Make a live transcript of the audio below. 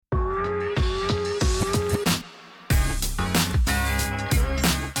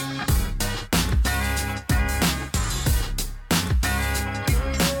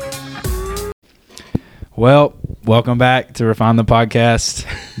Well, welcome back to Refine the Podcast.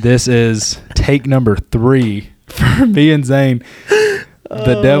 This is take number 3 for me and Zane.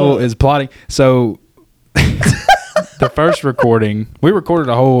 The devil is plotting. So the first recording, we recorded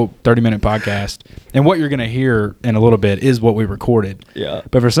a whole 30-minute podcast, and what you're going to hear in a little bit is what we recorded. Yeah.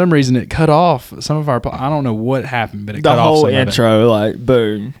 But for some reason, it cut off some of our. I don't know what happened, but it cut off some of it. The whole intro, like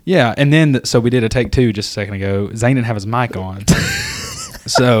boom. Yeah, and then so we did a take 2 just a second ago. Zane didn't have his mic on,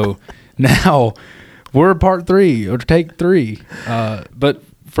 so now we're part 3 or take 3. But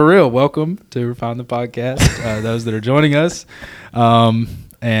for real, welcome to Refine the Podcast. Those that are joining us.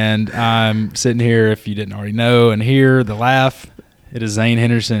 And I'm sitting here, if you didn't already know, and hear the laugh. It is Zane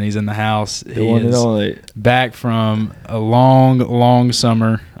Henderson. He's in the house. He is back from a long, long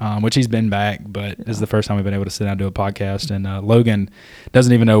summer, which he's been back, but this is the first time we've been able to sit down and do a podcast. And Logan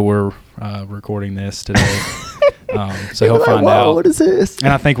doesn't even know we're recording this today. So he'll find out. What is this? And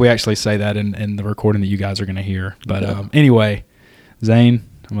I think we actually say that in the recording that you guys are going to hear. But anyway, Zane,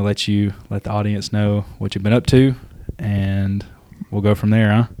 I'm going to let the audience know what you've been up to, and we'll go from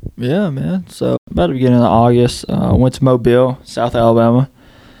there, huh? Yeah, man. So about the beginning of August, I went to Mobile, South Alabama,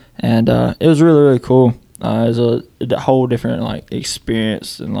 and it was really, really cool. It was a whole different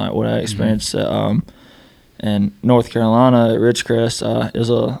experience than what I experienced in North Carolina at Ridgecrest. It was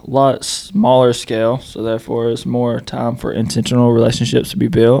a lot smaller scale, so therefore it's more time for intentional relationships to be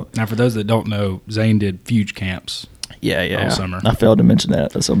built. Now, for those that don't know, Zane did Fuge Camps. Yeah. All summer. I failed to mention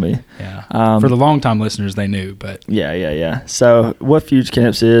that. That's on me. Yeah. For the long-time listeners, they knew, but yeah. So what Fuge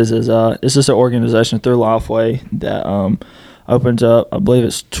Camps is it's just an organization through Lifeway that opens up. I believe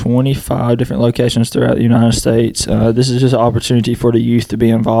it's 25 different locations throughout the United States. This is just an opportunity for the youth to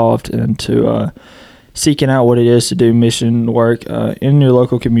be involved and to seeking out what it is to do mission work in your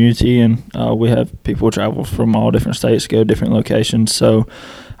local community. And we have people travel from all different states, go to different locations. So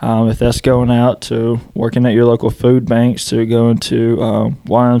if that's going out to working at your local food banks, to going to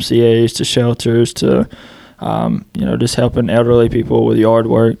YMCAs, to shelters, to just helping elderly people with yard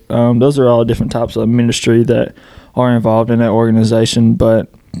work, those are all different types of ministry that are involved in that organization. But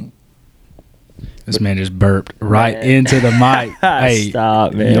this man just burped right into the mic. Hey,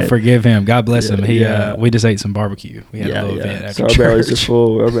 stop, man. You'll forgive him. God bless him. We just ate some barbecue. We had a little bit after so church.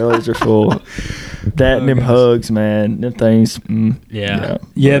 Our bellies are full. That and them hugs, man. Them things. Yeah,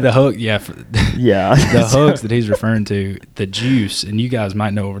 the hug. Yeah. The hugs that he's referring to, the juice, and you guys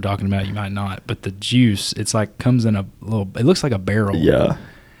might know what we're talking about. You might not. But the juice, it's comes in a little, it looks like a barrel. Yeah.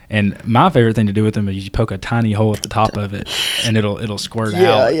 And my favorite thing to do with them is you poke a tiny hole at the top of it, and it'll squirt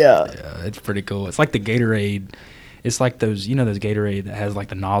out. Yeah. It's pretty cool. It's like the Gatorade. It's like those, those Gatorade that has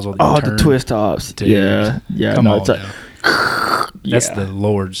the nozzle. That you turn. The twist tops. Dude. Yeah. Come on. That's the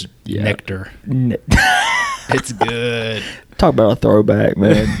Lord's nectar. It's good. Talk about a throwback,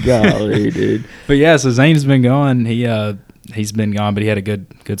 man. Golly, dude. But yeah, so Zane's been gone. He's been gone, but he had a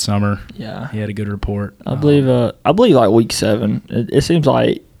good summer. Yeah. He had a good report. I believe week 7. It seems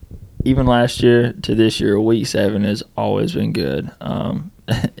like even last year to this year, week 7 has always been good.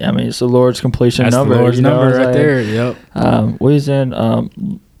 It's the Lord's completion number. That's the Lord's number right there. Yep. We was in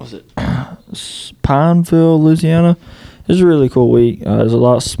Pineville, Louisiana. It was a really cool week. It was a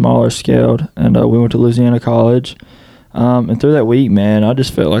lot smaller scaled, and we went to Louisiana College. And through that week, man, I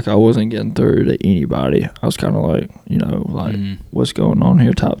just felt like I wasn't getting through to anybody. I was kind of what's going on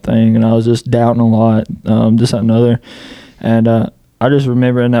here type thing. And I was just doubting a lot, this, that, and other. And I just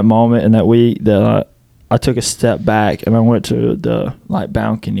remember in that moment, in that week, that I took a step back and I went to the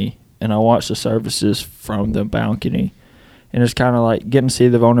balcony and I watched the services from the balcony. And it's kind of getting to see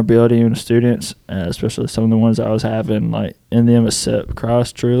the vulnerability in the students, especially some of the ones I was having, in them accept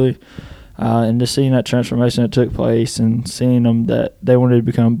Christ truly. And just seeing that transformation that took place and seeing them that they wanted to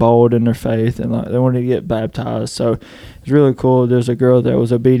become bold in their faith and they wanted to get baptized. So it's really cool. There's a girl that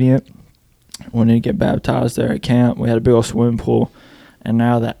was obedient, wanted to get baptized there at camp. We had a big old swimming pool. And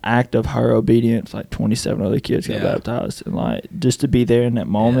now the act of her obedience, 27 other kids got baptized. And just to be there in that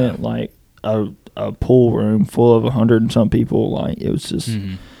moment, a pool room full of 100 and some people, it was just,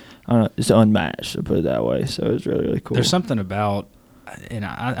 it's unmatched, to put it that way. So it was really, really cool. There's something about, and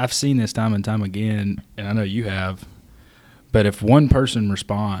I've seen this time and time again, and I know you have, but if one person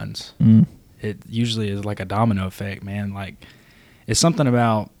responds, it usually is like a domino effect, man. It's something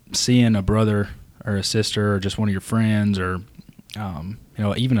about seeing a brother or a sister or just one of your friends or,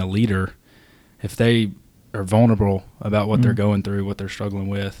 even a leader, if they are vulnerable about what they're going through, what they're struggling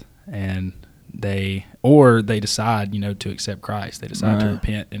with, and they decide, to accept Christ. They decide to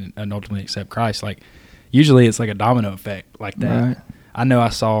repent and ultimately accept Christ. Usually it's like a domino effect like that. Right. I know I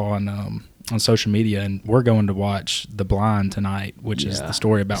saw on on social media, and we're going to watch The Blind tonight, which is the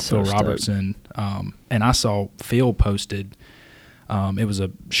story about Phil Robertson. And I saw Phil posted, it was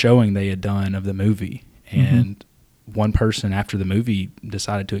a showing they had done of the movie, and one person after the movie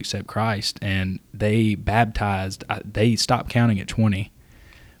decided to accept Christ, and they baptized. They stopped counting at 20,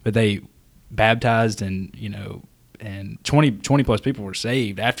 but they baptized, and 20 plus people were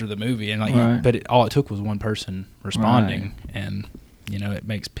saved after the movie, and but all it took was one person responding, and it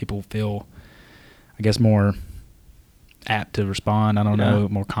makes people feel, I guess, more apt to respond. I don't know,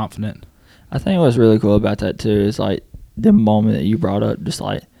 more confident. I think what's really cool about that too is like the moment that you brought up, just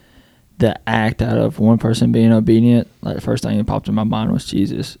like the act out of one person being obedient. Like the first thing that popped in my mind was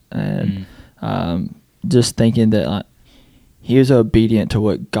Jesus, and just thinking that like he was obedient to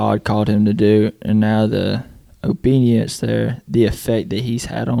what God called him to do, and now the obedience there, the effect that he's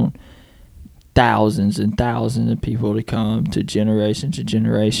had on thousands and thousands of people to come, to generations and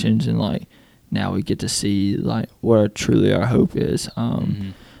generations, and like now we get to see like what truly our hope is.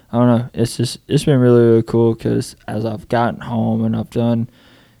 I don't know, it's been really, really cool, because as I've gotten home and I've done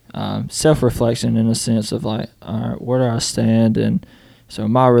self-reflection in a sense of like, all right, where do I stand, and so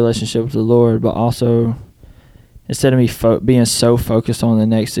my relationship with the Lord, but also instead of me being so focused on the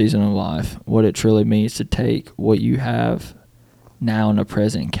next season of life, what it truly means to take what you have now in the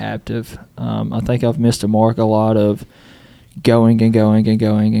present captive. I think I've missed a mark a lot of going and going and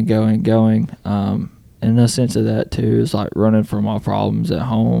going and going and going. And the sense of that too is like running from my problems at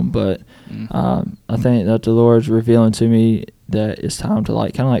home. But I think that the Lord's revealing to me that it's time to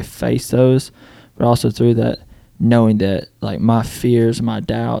like kind of like face those, but also through that knowing that like my fears, my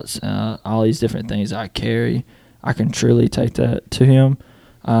doubts, all these different things I carry, I can truly take that to him.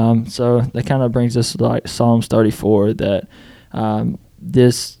 So that kind of brings us to like Psalms 34, that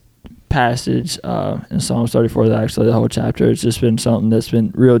this passage in Psalms 34, that actually the whole chapter, it's just been something that's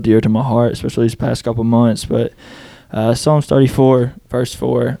been real dear to my heart, especially these past couple months. But Psalms 34, verse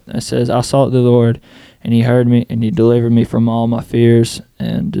 4, it says, I sought the Lord, and he heard me, and he delivered me from all my fears.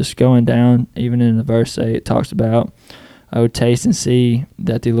 And just going down, even in the verse 8, it talks about, I would taste and see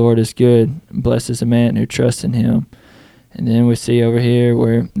that the Lord is good. Blessed is the man who trusts in him. And then we see over here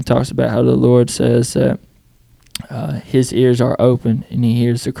where it talks about how the Lord says that his ears are open and he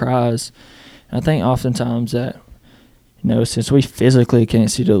hears the cries. And I think oftentimes that, since we physically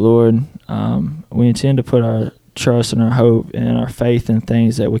can't see the Lord, we intend to put our trust and our hope and our faith in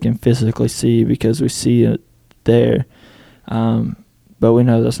things that we can physically see because we see it there. But we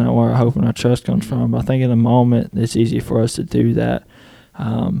know that's not where our hope and our trust comes from. I think in the moment, it's easy for us to do that.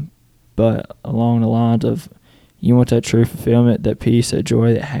 But along the lines of, you want that true fulfillment, that peace, that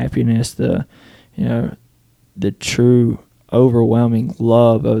joy, that happiness, the true overwhelming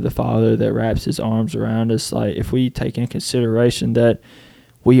love of the Father that wraps his arms around us. Like, if we take in consideration that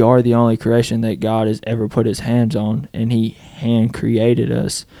we are the only creation that God has ever put his hands on, and he hand created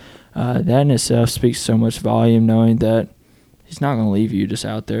us, that in itself speaks so much volume, knowing that he's not going to leave you just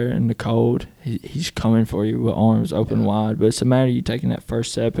out there in the cold. He's coming for you with arms open wide. But it's a matter of you taking that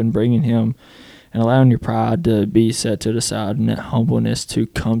first step and bringing him and allowing your pride to be set to the side and that humbleness to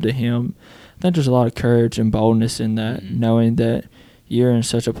come to him. I think there's a lot of courage and boldness in that, knowing that you're in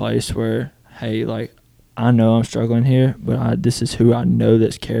such a place where, hey, like, I know I'm struggling here, but this is who I know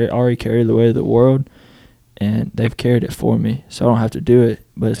that's already carried the weight of the world, and they've carried it for me, so I don't have to do it,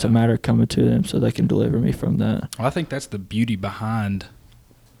 but it's a matter of coming to them so they can deliver me from that. Well, I think that's the beauty behind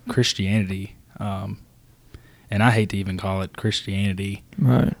Christianity, and I hate to even call it Christianity,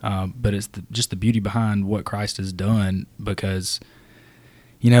 right? But it's just the beauty behind what Christ has done, because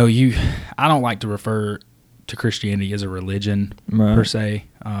I don't like to refer to Christianity as a religion per se,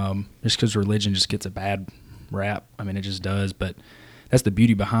 just because religion just gets a bad rap. I mean, it just does. But that's the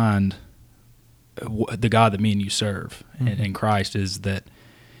beauty behind the God that me and you serve in Christ, is that,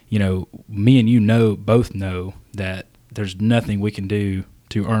 me and you both know that there's nothing we can do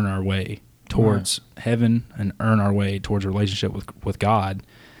to earn our way towards heaven and earn our way towards a relationship with God.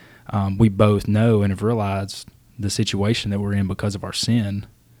 We both know and have realized the situation that we're in because of our sin,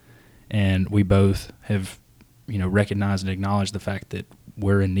 and we both have recognized and acknowledged the fact that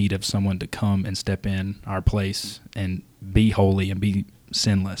we're in need of someone to come and step in our place and be holy and be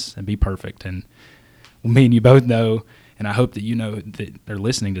sinless and be perfect. And me and you both know, and I hope that that they're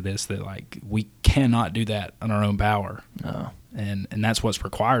listening to this, that like we cannot do that on our own power. No. And that's what's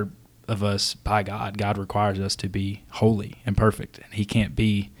required of us by God. God requires us to be holy and perfect, and he can't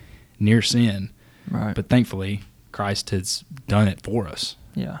be near sin. Right. But thankfully, Christ has done it for us.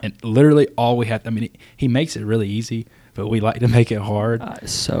 Yeah. And literally all we have, he makes it really easy, but we like to make it hard.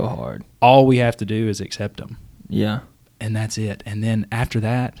 It's so hard. All we have to do is accept him. Yeah. and that's it. And then after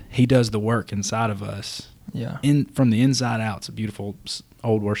that, he does the work inside of us. Yeah. From the inside out. It's a beautiful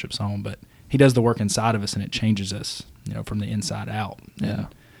old worship song, but he does the work inside of us, and it changes us, from the inside out. Yeah. And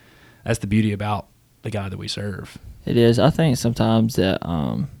that's the beauty about the God that we serve. It is. I think sometimes that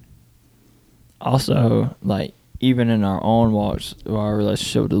also, like, even in our own walks, our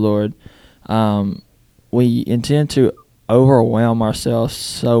relationship with the Lord, we intend to overwhelm ourselves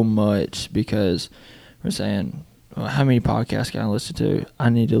so much because we're saying, well, how many podcasts can I listen to? I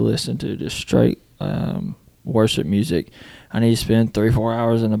need to listen to just straight worship music. I need to spend 3-4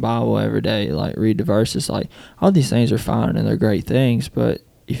 hours in the Bible every day, like read the verses. Like, all these things are fine and they're great things, but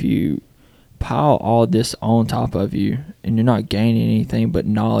if you pile all this on top of you and you're not gaining anything but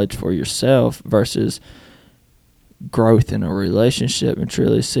knowledge for yourself versus growth in a relationship and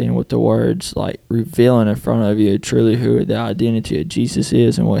truly seeing what the words like revealing in front of you truly who the identity of Jesus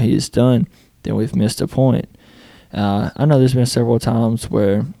is and what he has done, then we've missed a point. I know there's been several times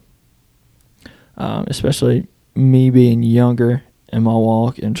where especially me being younger in my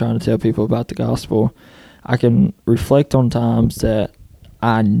walk and trying to tell people about the gospel, I can reflect on times that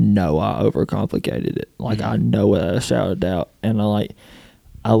I know I overcomplicated it. Like, I know without a shadow of doubt. And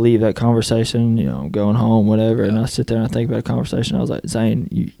I leave that conversation, I'm going home, whatever, and I sit there and I think about a conversation. I was like, Zane,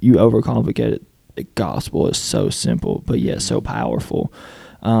 you overcomplicated. The gospel is so simple, but yet so powerful.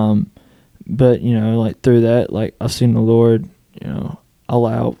 But, like through that, like I've seen the Lord,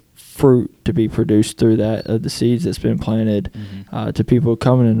 allow fruit to be produced through that of the seeds that's been planted to people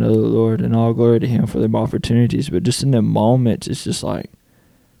coming to know the Lord, and all glory to him for them opportunities. But just in the moments, it's just like,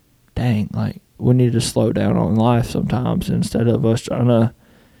 dang, like we need to slow down on life sometimes. Instead of us trying to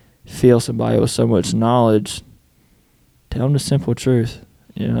feel somebody with so much knowledge, tell them the simple truth.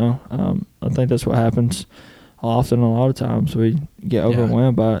 I think that's what happens often. A lot of times we get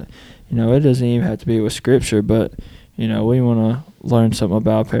overwhelmed by it. It doesn't even have to be with scripture, but we want to learn something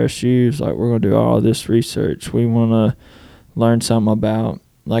about a pair of shoes. Like, we're going to do all this research. We want to learn something about,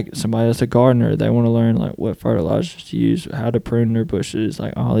 like, somebody that's a gardener. They want to learn, like, what fertilizers to use, how to prune their bushes,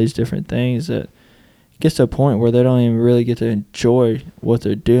 like, all these different things that gets to a point where they don't even really get to enjoy what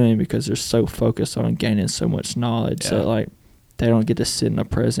they're doing because they're so focused on gaining so much knowledge that, like, they don't get to sit in the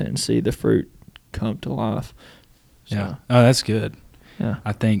present and see the fruit come to life. So, yeah. Oh, that's good. Yeah.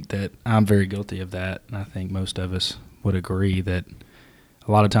 I think that I'm very guilty of that, and I think most of us would agree that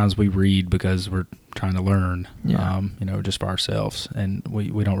a lot of times we read because we're trying to learn, just for ourselves, and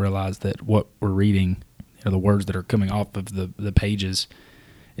we don't realize that what we're reading, the words that are coming off of the pages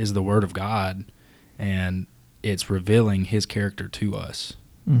is the Word of God, and it's revealing His character to us.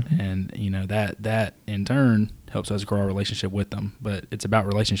 Mm-hmm. And, that in turn helps us grow our relationship with them. But it's about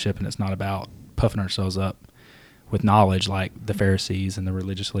relationship, and it's not about puffing ourselves up with knowledge like the Pharisees and the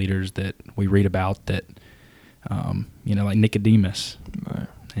religious leaders that we read about that, like Nicodemus. Right.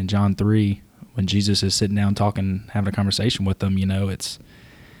 In John 3, when Jesus is sitting down talking, having a conversation with them,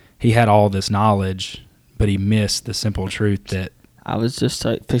 he had all this knowledge, but he missed the simple truth that... I was just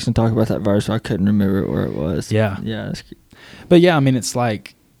fixing to talk about that verse, so I couldn't remember where it was. Yeah. Yeah. But yeah, it's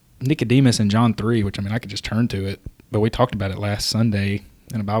like Nicodemus in John 3, which, I could just turn to it, but we talked about it last Sunday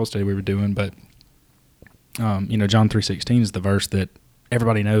in a Bible study we were doing, but, John 3:16 is the verse that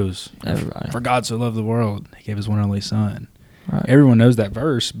everybody knows. Everybody. For God so loved the world, he gave his one and only son. Right. Everyone knows that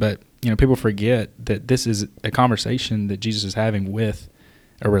verse, but, people forget that this is a conversation that Jesus is having with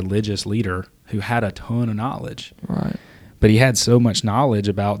a religious leader who had a ton of knowledge. Right. But he had so much knowledge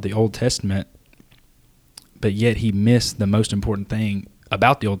about the Old Testament, but yet he missed the most important thing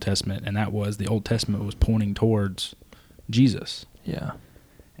about the Old Testament, and that was the Old Testament was pointing towards Jesus. Yeah.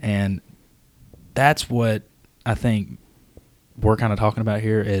 And that's what I think we're kind of talking about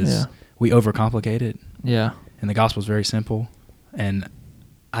here is we overcomplicate it. Yeah. And the gospel is very simple. And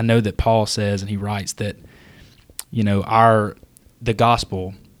I know that Paul says, and he writes that, the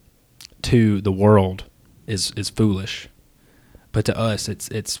gospel to the world is foolish, but to us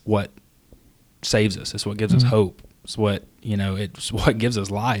it's what saves us. It's what gives us hope. It's what it's what gives us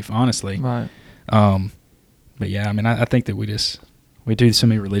life. Honestly, right. But yeah, I think that we do so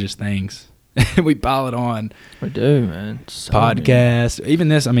many religious things. We pile it on. We do, man. Podcasts, even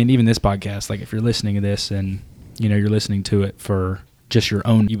this podcast. Like, if you're listening to this and you're listening to it for just your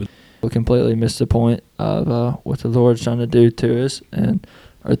own, we completely missed the point of what the Lord's trying to do to us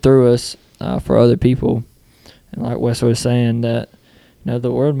or through us for other people. And like Wesley was saying, that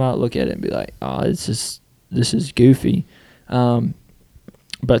the world might look at it and be like, "Oh, this is goofy,"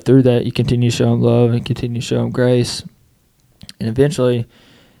 but through that, you continue to show them love and continue to show them grace, and eventually,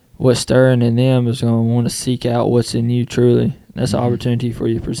 what's stirring in them is going to want to seek out what's in you truly. That's an opportunity for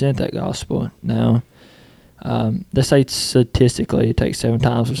you to present that gospel. Now, They say statistically it takes 7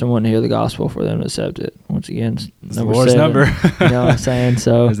 times for someone to hear the gospel for them to accept it. Once again, it's the Lord's number. You know what I'm saying?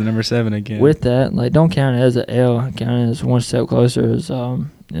 So there's the number 7 again. With that, like, don't count it as an L. Count it as one step closer as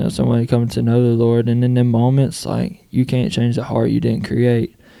somebody coming to know the Lord. And in them moments, like, you can't change the heart you didn't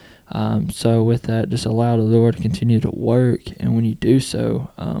create. So with that, just allow the Lord to continue to work. And when you do so,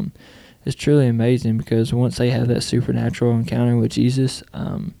 it's truly amazing, because once they have that supernatural encounter with Jesus,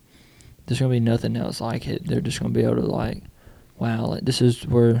 there's going to be nothing else like it. They're just going to be able to, like, wow, like, this is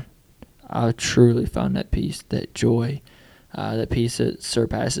where I truly find that peace, that joy, that peace that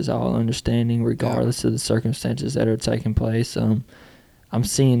surpasses all understanding, regardless of the circumstances that are taking place. I'm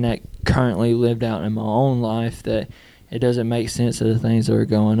seeing that currently lived out in my own life, that it doesn't make sense of the things that are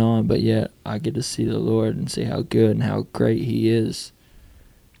going on, but yet I get to see the Lord and see how good and how great He is,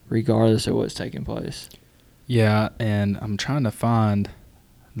 regardless of what's taking place. Yeah, and I'm trying to find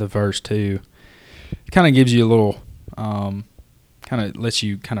the verse too. It kind of gives you a little, kind of lets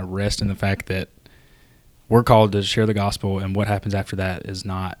you kind of rest in the fact that we're called to share the gospel, and what happens after that is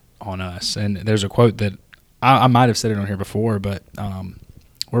not on us. And there's a quote that I might have said it on here before, but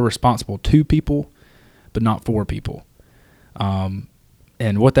we're responsible to people, but not for people.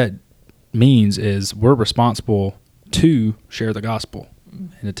 And what that means is we're responsible to share the gospel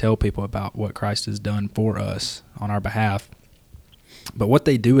and to tell people about what Christ has done for us on our behalf. But what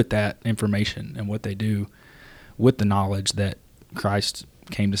they do with that information and what they do with the knowledge that Christ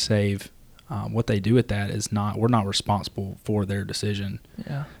came to save, what they do with that is we're not responsible for their decision.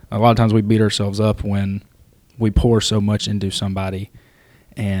 Yeah. A lot of times we beat ourselves up when we pour so much into somebody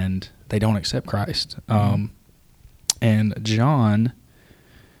and they don't accept Christ. And John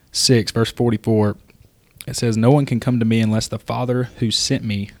 6, verse 44, it says, "No one can come to me unless the Father who sent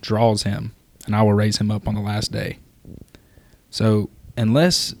me draws him, and I will raise him up on the last day." So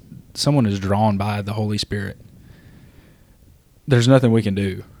unless someone is drawn by the Holy Spirit, there's nothing we can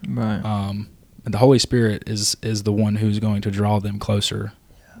do. Right. And the Holy Spirit is the one who's going to draw them closer,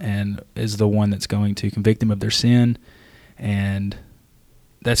 and is the one that's going to convict them of their sin, and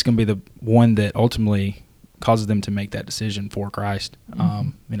that's going to be the one that ultimately causes them to make that decision for Christ.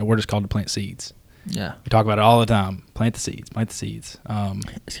 We're just called to plant seeds. Yeah. We talk about it all the time. Plant the seeds, plant the seeds.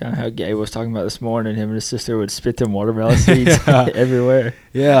 It's kind of how Gabe was talking about this morning. Him and his sister would spit them watermelon seeds everywhere.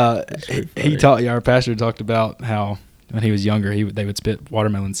 Yeah. Our pastor talked about how when he was younger, they would spit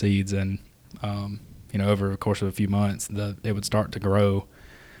watermelon seeds, and, over the course of a few months, it would start to grow.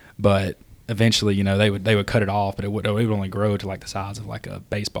 But eventually, they would cut it off, but it would only grow to like the size of like a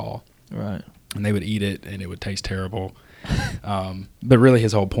baseball. Right. And they would eat it, and it would taste terrible. But really,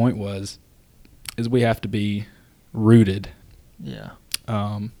 his whole point is we have to be rooted. Yeah.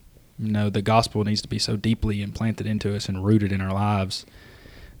 The gospel needs to be so deeply implanted into us and rooted in our lives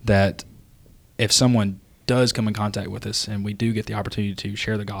that if someone does come in contact with us and we do get the opportunity to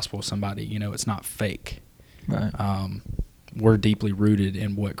share the gospel with somebody, it's not fake. Right. We're deeply rooted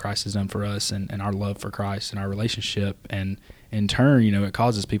in what Christ has done for us and our love for Christ and our relationship. And in turn, it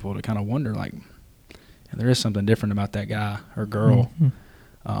causes people to kind of wonder, like, there is something different about that guy or girl.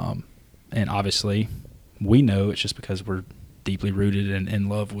 Mm-hmm. And obviously, we know it's just because we're deeply rooted and in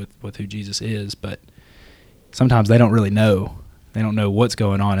love with who Jesus is. But sometimes they don't really know. They don't know what's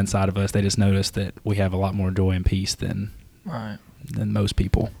going on inside of us. They just notice that we have a lot more joy and peace than most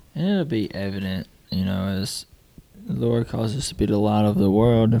people. And it'll be evident, as the Lord calls us to be the light of the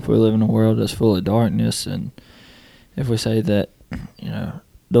world. If we live in a world that's full of darkness, and if we say that,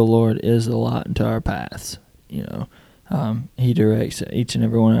 the Lord is the light into our paths, He directs each and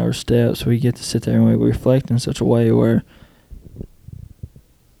every one of our steps. We get to sit there and we reflect in such a way where,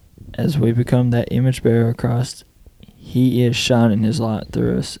 as we become that image bearer of Christ, He is shining His light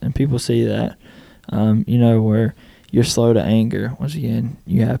through us, and people see that. Where you're slow to anger. Once again,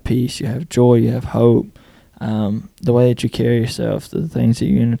 you have peace, you have joy, you have hope. The way that you carry yourself, the things that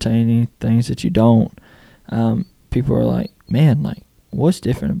you entertain, things that you don't. People are like, man, like, what's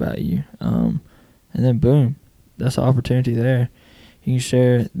different about you? And then boom, that's an opportunity there. You can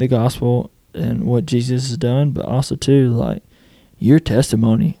share the gospel and what Jesus has done, but also too, like, your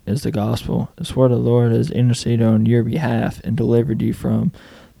testimony is the gospel. It's where the Lord has interceded on your behalf and delivered you from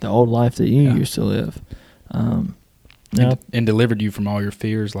the old life that you used to live. And delivered you from all your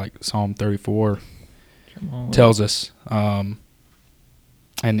fears, like Psalm 34 tells us. And,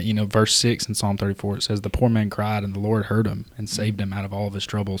 verse 6 in Psalm 34, it says, "The poor man cried, and the Lord heard him and saved him out of all of his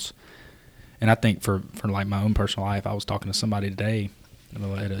troubles." And I think for like my own personal life, I was talking to somebody today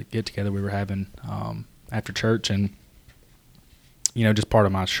at a get-together we were having after church, and, just part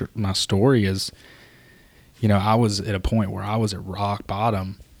of my story is, I was at a point where I was at rock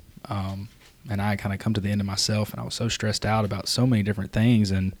bottom and I kind of come to the end of myself, and I was so stressed out about so many different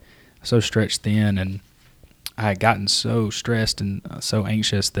things and so stretched thin, and I had gotten so stressed and so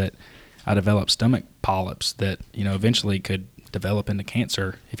anxious that I developed stomach polyps that, eventually could develop into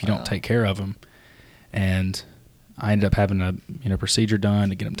cancer if you don't take care of them. And I ended up having a procedure done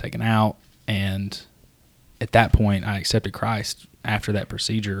to get them taken out. And at that point, I accepted Christ after that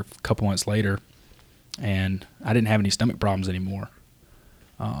procedure a couple months later, and I didn't have any stomach problems anymore.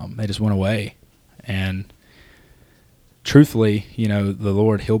 They just went away. And truthfully, the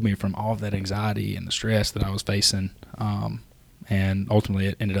Lord healed me from all of that anxiety and the stress that I was facing. And ultimately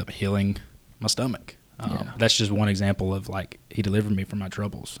it ended up healing my stomach. That's just one example of he delivered me from my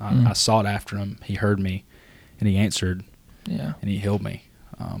troubles. I sought after him. He heard me and he answered. Yeah. And he healed me.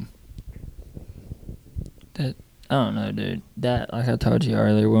 That, I don't know, dude. That, like I told you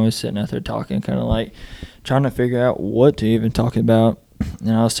earlier when we were sitting out there talking, kind of trying to figure out what to even talk about.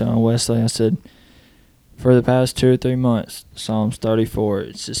 And I was telling Wesley, I said, for the past 2 or 3 months, Psalms 34,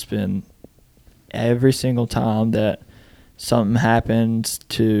 it's just been every single time that something happens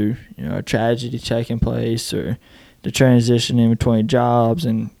to, a tragedy taking place, or the transition in between jobs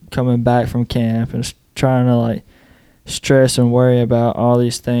and coming back from camp and trying to stress and worry about all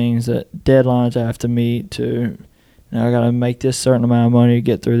these things, that deadlines I have to meet to, I got to make this certain amount of money to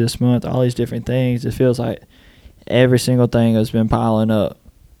get through this month, all these different things. It feels like every single thing has been piling up.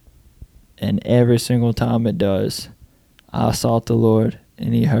 And every single time it does, I sought the Lord,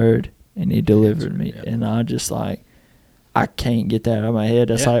 and he heard, and he delivered me. Yep. And I just I can't get that out of my head.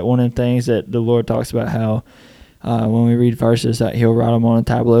 That's one of the things that the Lord talks about, how when we read verses that he'll write them on a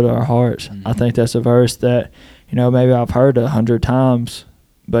tablet of our hearts. Mm-hmm. I think that's a verse that, maybe I've heard 100 times,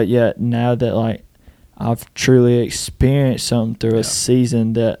 but yet now that I've truly experienced something through a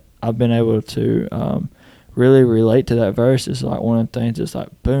season, that I've been able to really relate to that verse. Is one of the things that's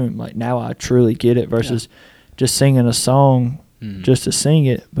boom, now I truly get it, versus just singing a song just to sing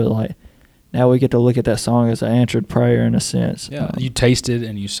it, but now we get to look at that song as an answered prayer in a sense. You tasted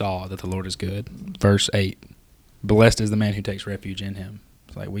and you saw that the Lord is good. Verse 8, blessed is the man who takes refuge in him.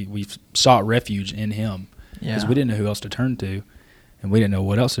 It's we've sought refuge in him because we didn't know who else to turn to, and we didn't know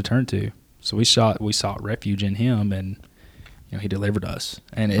what else to turn to. So we sought refuge in him, and he delivered us.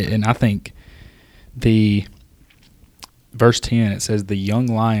 And I think the verse 10, it says, the young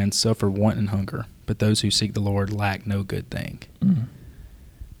lions suffer want and hunger, but those who seek the Lord lack no good thing.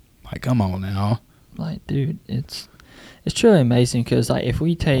 Come on now. Dude, it's truly amazing, because if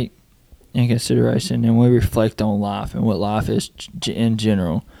we take in consideration and we reflect on life and what life is in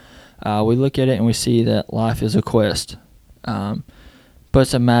general, we look at it and we see that life is a quest. But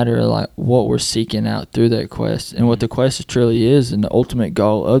it's a matter of what we're seeking out through that quest. And what the quest truly is, and the ultimate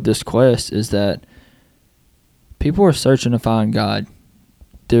goal of this quest, is that people are searching to find God.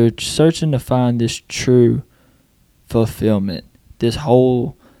 They're searching to find this true fulfillment, this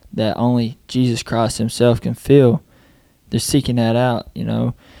whole that only Jesus Christ himself can fill. They're seeking that out.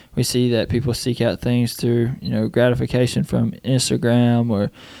 We see that people seek out things through, gratification from Instagram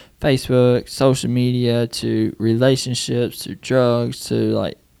or Facebook, social media, to relationships, to drugs,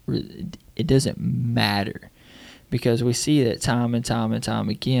 to it doesn't matter, because we see that time and time and time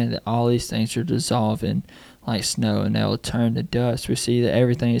again that all these things are dissolving like snow, and they'll turn to dust. We see that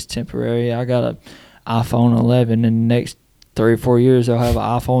everything is temporary. I got an iPhone 11, and the next 3 or 4 years I'll have an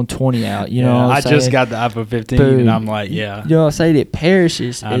iPhone 20 out. I just got the iPhone 15, boom. And I'm You know what I'm saying? It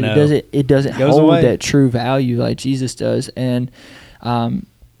perishes. It doesn't hold away. That true value like Jesus does. And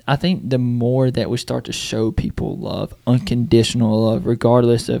I think the more that we start to show people love, unconditional love,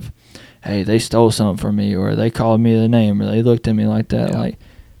 regardless of, hey, they stole something from me, or they called me the name, or they looked at me like that,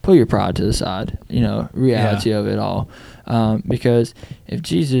 put your pride to the side, reality of it all. Because if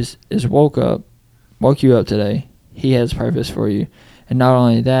Jesus woke you up today, he has purpose for you. And not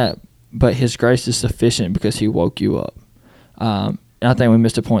only that, but his grace is sufficient because he woke you up. And I think we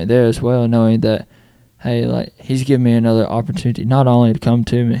missed a point there as well, knowing that, hey, he's given me another opportunity, not only to come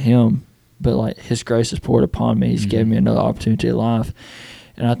to him, but his grace is poured upon me. He's given me another opportunity in life.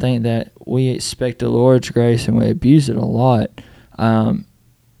 And I think that we expect the Lord's grace and we abuse it a lot.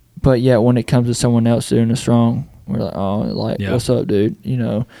 But yet when it comes to someone else doing us wrong, we're what's up, dude?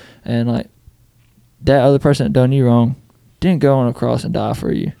 And that other person that done you wrong didn't go on a cross and die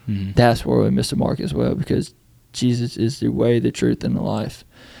for you. Mm-hmm. That's where we miss the mark as well, because Jesus is the way, the truth, and the life.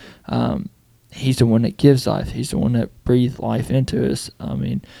 He's the one that gives life. He's the one that breathed life into us. I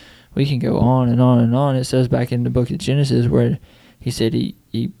mean, we can go on and on and on. It says back in the book of Genesis where he said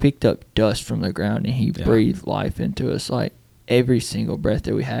he picked up dust from the ground and he breathed life into us. Every single breath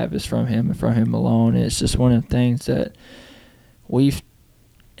that we have is from him and from him alone. And it's just one of the things that we've,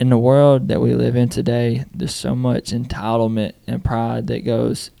 in the world that we live in today, there's so much entitlement and pride that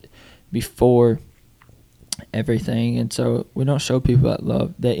goes before everything. And so we don't show people that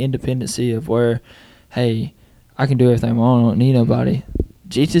love, that independency of where, hey, I can do everything I want, I don't need nobody.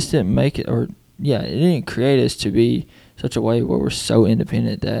 Jesus didn't make it, it didn't create us to be such a way where we're so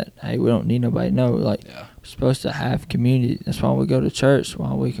independent that, hey, we don't need nobody. No, we're supposed to have community. That's why we go to church,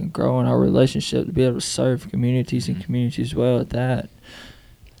 why we can grow in our relationship to be able to serve communities and communities well at that.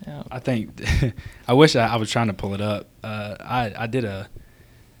 Yeah. I think, I wish I was trying to pull it up. I did a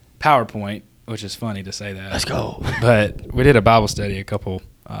PowerPoint, which is funny to say that. Let's go. But we did a Bible study a couple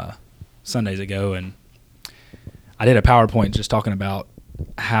Sundays ago, and I did a PowerPoint just talking about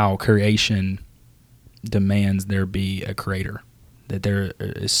how creation demands there be a creator, that there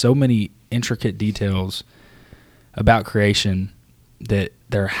is so many intricate details about creation that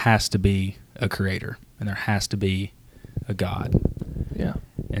there has to be a creator and there has to be a God. Yeah.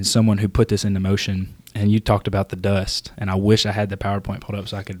 And someone who put this into motion. And you talked about the dust, and I wish I had the PowerPoint pulled up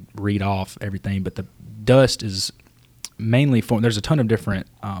so I could read off everything, but the dust is mainly formed. There's a ton of different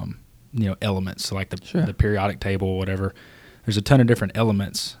elements, so like the periodic table or whatever. There's a ton of different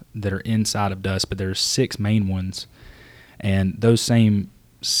elements that are inside of dust, but there's 6 main ones. And those same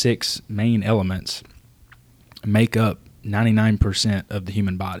 6 main elements make up 99% of the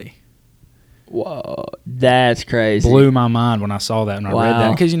human body. Whoa, that's crazy. Blew my mind when I saw that and I read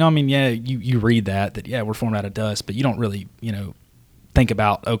that. Because, you read that, we're formed out of dust, but you don't really, think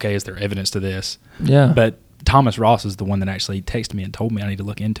about, okay, is there evidence to this? Yeah. But Thomas Ross is the one that actually texted me and told me I need to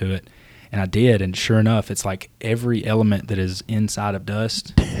look into it. And I did, and sure enough, it's like every element that is inside of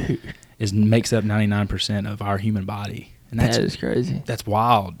dust makes up 99% of our human body. And that is crazy. That's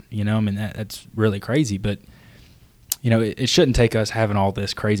wild, that's really crazy. But, it shouldn't take us having all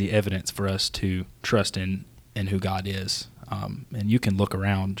this crazy evidence for us to trust in who God is. And you can look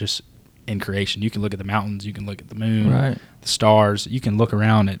around just in creation. You can look at the mountains. You can look at the moon, the stars. You can look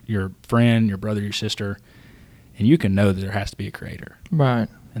around at your friend, your brother, your sister, and you can know that there has to be a creator. Right.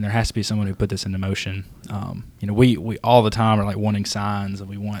 And there has to be someone who put this into motion. We all the time are like wanting signs and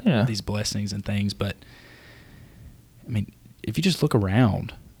we want these blessings and things. But, I mean, if you just look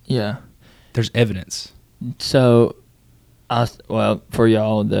around, there's evidence. So, for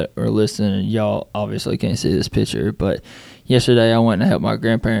y'all that are listening, y'all obviously can't see this picture, but yesterday I went and helped my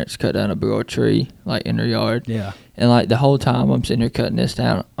grandparents cut down a big old tree, like, in their yard. Yeah. And, like, the whole time I'm sitting here cutting this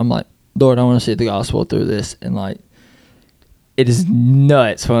down, I'm like, Lord, I want to see the gospel through this. And, like, it is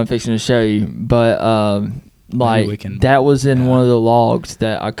nuts what I'm fixing to show you. But, that was in one of the logs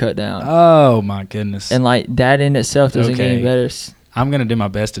that I cut down. Oh, my goodness. And, like, that in itself doesn't get any better. I'm going to do my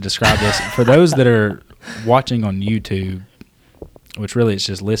best to describe this. For those that are watching on YouTube, which really it's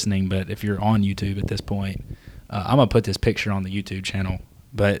just listening, but if you're on YouTube at this point, I'm going to put this picture on the YouTube channel.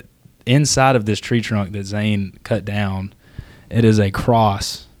 But inside of this tree trunk that Zane cut down, it is a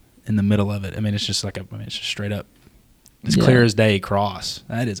cross in the middle of it. I mean, it's just it's just straight up. It's clear as day cross.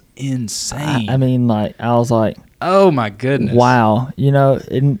 That is insane. I mean, like, I was like, oh my goodness. Wow.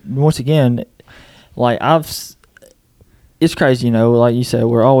 And once again, like, it's crazy, like you said,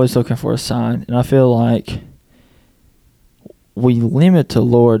 we're always looking for a sign. And I feel like we limit the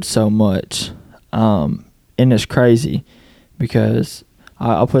Lord so much. And it's crazy because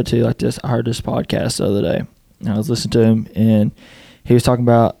I'll put it to you like this. I heard this podcast the other day. And I was listening to him, and he was talking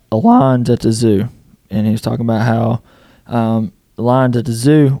about lions at the zoo. And he was talking about how the lions at the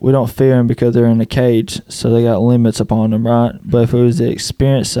zoo, we don't fear them because they're in a cage, so they got limits upon them, right? But if it was to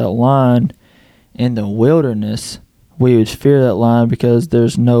experience that lion in the wilderness, we would fear that lion because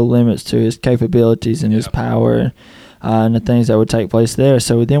there's no limits to his capabilities and his power and the things that would take place there.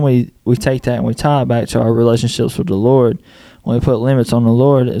 So then we take that and we tie it back to our relationships with the Lord. When we put limits on the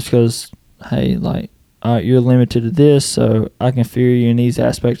Lord, it's because, hey, like, all right, you're limited to this, so I can fear you in these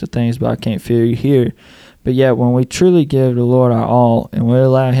aspects of things, but I can't fear you here. But yet, when we truly give the Lord our all and we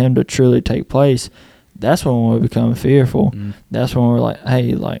allow Him to truly take place, that's when we become fearful. That's when we're like,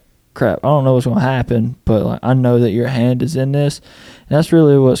 hey, like, crap, I don't know what's going to happen, but like, I know that your hand is in this. And that's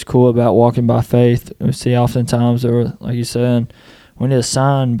really what's cool about walking by faith. We see oftentimes, or like you said, we need a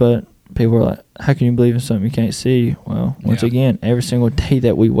sign, but people are like, how can you believe in something you can't see? Well, once again, every single day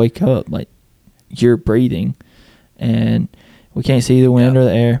that we wake up, like, you're breathing, and we can't see the wind or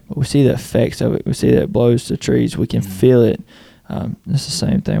the air, but we see the effects of it. We see that it blows the trees. We can feel it. It's the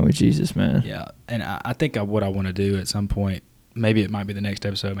same thing with Jesus, man. Yeah, and I think what I want to do at some point, maybe it might be the next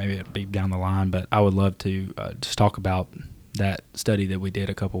episode, maybe it'll be down the line, but I would love to just talk about that study that we did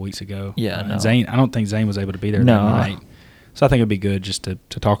a couple weeks ago. Yeah, Zane, I don't think Zane was able to be there that night, so I think it'd be good just to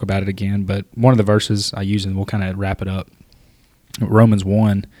talk about it again. But one of the verses I use, and we'll kind of wrap it up, Romans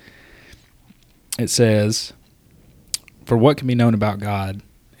 1, it says, "For what can be known about God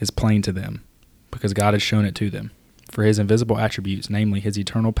is plain to them, because God has shown it to them. For his invisible attributes, namely his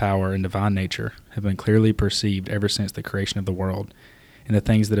eternal power and divine nature, have been clearly perceived ever since the creation of the world and the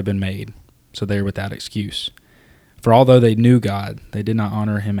things that have been made, so they are without excuse. For although they knew God, they did not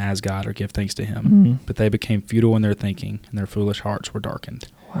honor him as God or give thanks to him, but they became futile in their thinking, and their foolish hearts were darkened."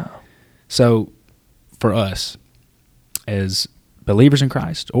 Wow. So for us, as believers in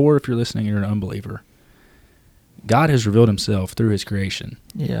Christ, or if you're listening and you're an unbeliever, God has revealed himself through his creation.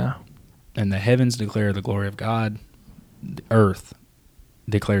 Yeah. And the heavens declare the glory of God. The earth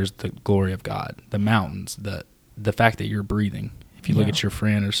declares the glory of God. The mountains, the fact that you're breathing. If you look at your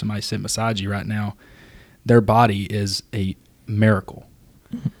friend or somebody sitting beside you right now, their body is a miracle.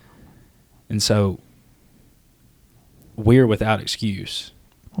 And so we're without excuse.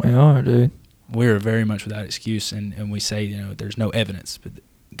 We are, dude. We're very much without excuse, and we say, there's no evidence. But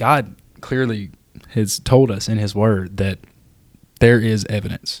God clearly has told us in his word that there is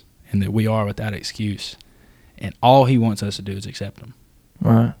evidence and that we are without excuse. And all he wants us to do is accept him.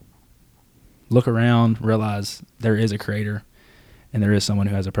 Right. Look around, realize there is a creator, and there is someone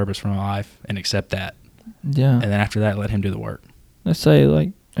who has a purpose for my life, and accept that. Yeah. And then after that, let him do the work. Let's say,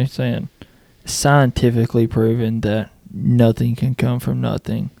 like you're saying, scientifically proven that nothing can come from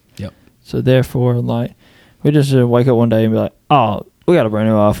nothing. Yep. So therefore, like, we just wake up one day and be like, oh, we got a brand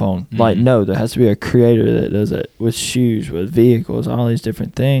new iPhone. Mm-hmm. Like, no, there has to be a creator that does it with shoes, with vehicles, all these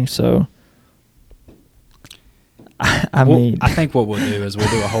different things. So, I mean, I think what we'll do is we'll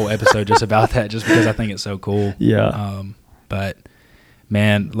do a whole episode just about that, just because I think it's so cool. Yeah. But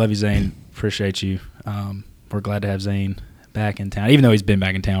man, love you, Zane. Appreciate you. We're glad to have Zane back in town, even though he's been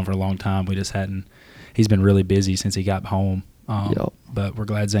back in town for a long time. We just hadn't. He's been really busy since he got home. Yep. But we're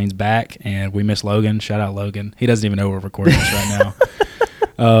glad Zane's back, and we miss Logan. Shout out Logan. He doesn't even know we're recording this right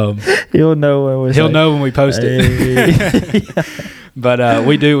now. He'll know when we post it. Yeah. But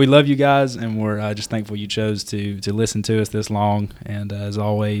we love you guys, and we're just thankful you chose to listen to us this long. And as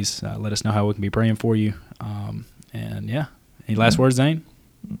always, let us know how we can be praying for you. And yeah, any last words, Zane?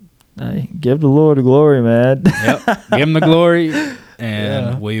 Hey, give the Lord the glory, man. Yep, give him the glory,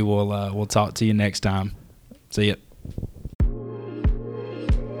 and we will we'll talk to you next time. See ya.